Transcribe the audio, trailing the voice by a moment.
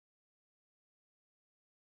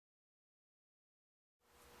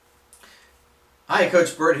Hi,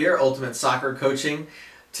 Coach Burt here, Ultimate Soccer Coaching.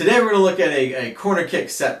 Today we're going to look at a corner kick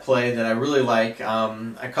set play that I really like.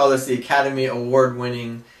 I call this the Academy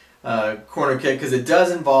Award-winning corner kick because it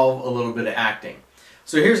does involve a little bit of acting.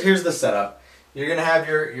 So here's the setup. You're going to have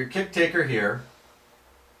your kick taker here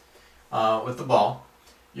with the ball.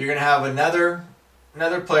 You're going to have another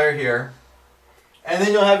player here, and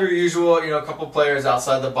then you'll have your usual, a couple players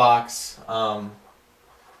outside the box,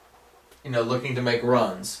 looking to make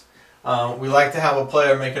runs. We like to have a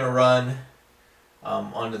player making a run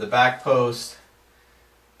onto the back post,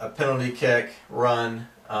 a penalty kick, run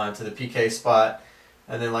to the PK spot,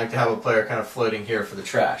 and then like to have a player kind of floating here for the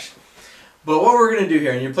trash. But what we're going to do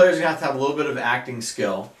here, and your players are going to have a little bit of acting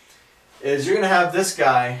skill, is you're going to have this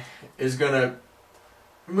guy is going to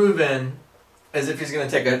move in as if he's going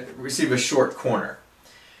to receive a short corner.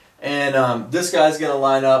 And this guy's going to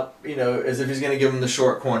line up, as if he's going to give him the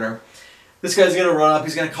short corner. This guy's going to run up,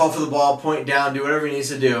 he's going to call for the ball, point down, do whatever he needs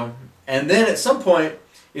to do. And then at some point,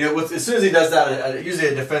 as soon as he does that, usually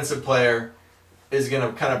a defensive player is going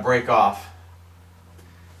to kind of break off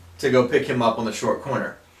to go pick him up on the short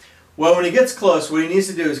corner. Well, when he gets close, what he needs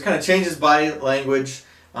to do is kind of change his body language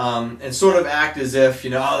and sort of act as if, oh,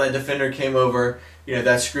 that defender came over,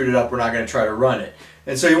 that screwed it up, we're not going to try to run it.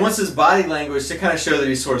 And so he wants his body language to kind of show that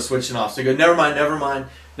he's sort of switching off. So you go, never mind, never mind,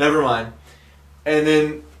 never mind. And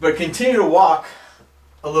then, but continue to walk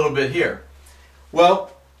a little bit here.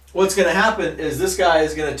 Well, what's going to happen is this guy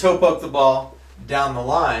is going to toe poke the ball down the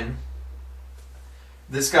line.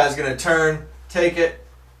 This guy's going to turn, take it,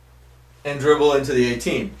 and dribble into the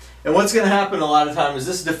 18. And what's going to happen a lot of times is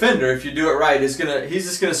this defender, if you do it right, he's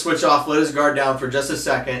just going to switch off, let his guard down for just a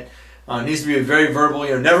second. Needs to be very verbal,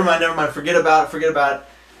 never mind, forget about it,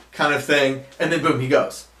 kind of thing. And then boom, he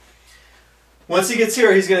goes. Once he gets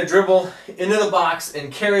here, he's going to dribble into the box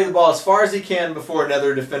and carry the ball as far as he can before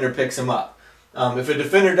another defender picks him up. If a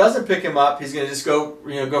defender doesn't pick him up, he's going to just go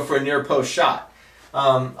for a near post shot. A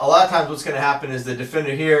lot of times what's going to happen is the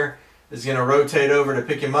defender here is going to rotate over to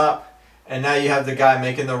pick him up, and now you have the guy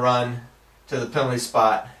making the run to the penalty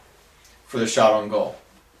spot for the shot on goal.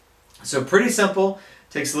 So pretty simple.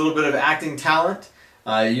 Takes a little bit of acting talent.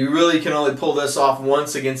 You really can only pull this off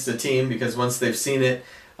once against a team because once they've seen it,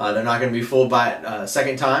 they're not going to be fooled by it a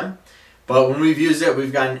second time. But when we've used it,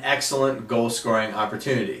 we've gotten excellent goal-scoring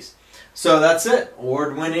opportunities. So that's it.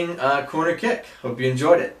 Award-winning corner kick. Hope you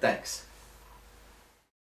enjoyed it. Thanks.